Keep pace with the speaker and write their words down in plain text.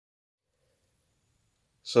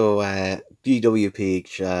So,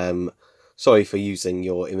 DWP, sorry for using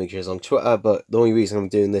your images on Twitter, but the only reason I'm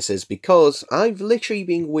doing this is because I've literally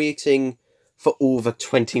been waiting for over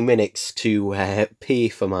 20 minutes to pay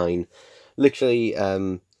for mine. Literally,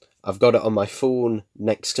 I've got it on my phone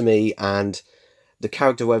next to me, and the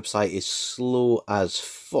character website is slow as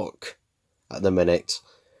fuck at the minute.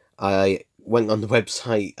 I went on the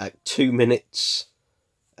website at 2 minutes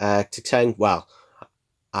to 10. Well,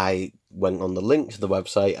 I went on the link to the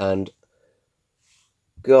website, and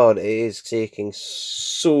God, it is taking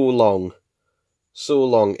so long. So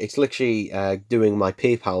long. It's literally doing my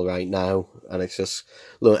PayPal right now, and it's just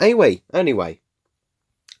look. Anyway.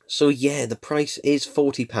 So yeah, the price is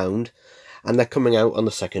 £40, and they're coming out on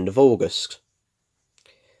the 2nd of August.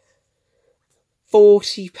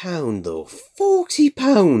 £40 though,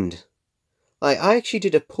 £40. Like, I actually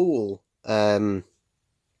did a poll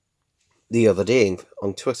the other day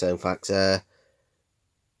on Twitter. In fact, yeah,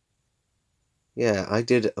 I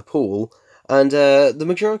did a poll, and the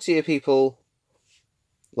majority of people,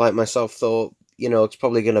 like myself, thought, it's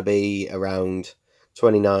probably going to be around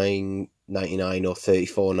 £29.99 or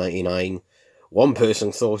 £34.99. One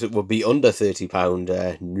person thought it would be under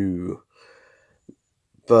 £30. No.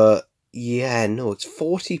 But, yeah, no, it's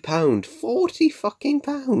 £40. £40 fucking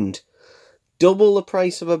pound. Double the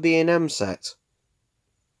price of a B&M set.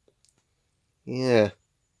 Yeah.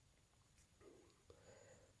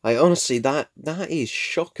 Honestly, that is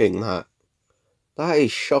shocking, that. That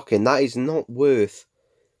is shocking. That is not worth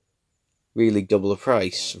really double the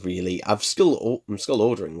price, really. I'm still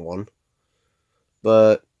ordering one.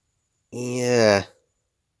 But, yeah.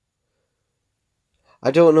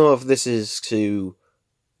 I don't know if this is to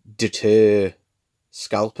deter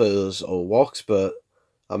scalpers or what, but,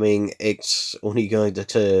 I mean, it's only going to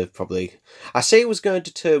deter, probably... I say it was going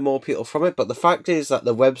to deter more people from it, but the fact is that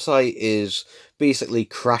the website is basically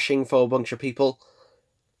crashing for a bunch of people.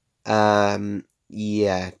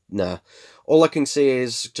 Yeah, nah. All I can say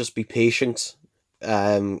is just be patient.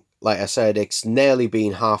 Like I said, it's nearly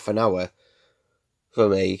been half an hour for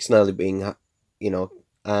me. It's nearly been,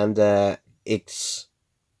 and it's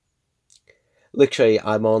literally,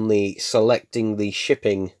 I'm only selecting the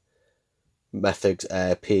shipping method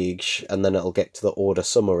page, and then it'll get to the order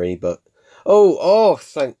summary. But oh,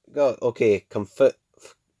 thank God. Okay,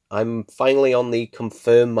 I'm finally on the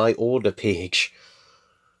confirm my order page.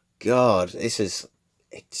 God, it's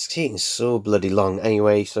taking so bloody long.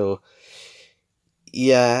 Anyway, so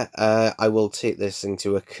yeah, I will take this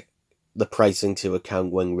the price into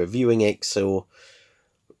account when reviewing it. So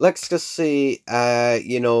let's just say,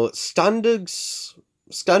 standards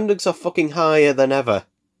are fucking higher than ever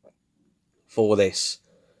for this.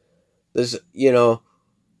 There's, you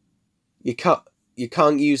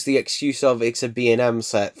can't use the excuse of it's a B&M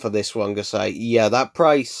set for this one, because yeah, that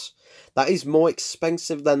price, that is more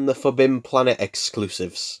expensive than the Forbidden Planet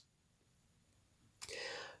exclusives.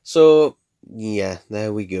 So, yeah,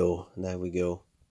 there we go.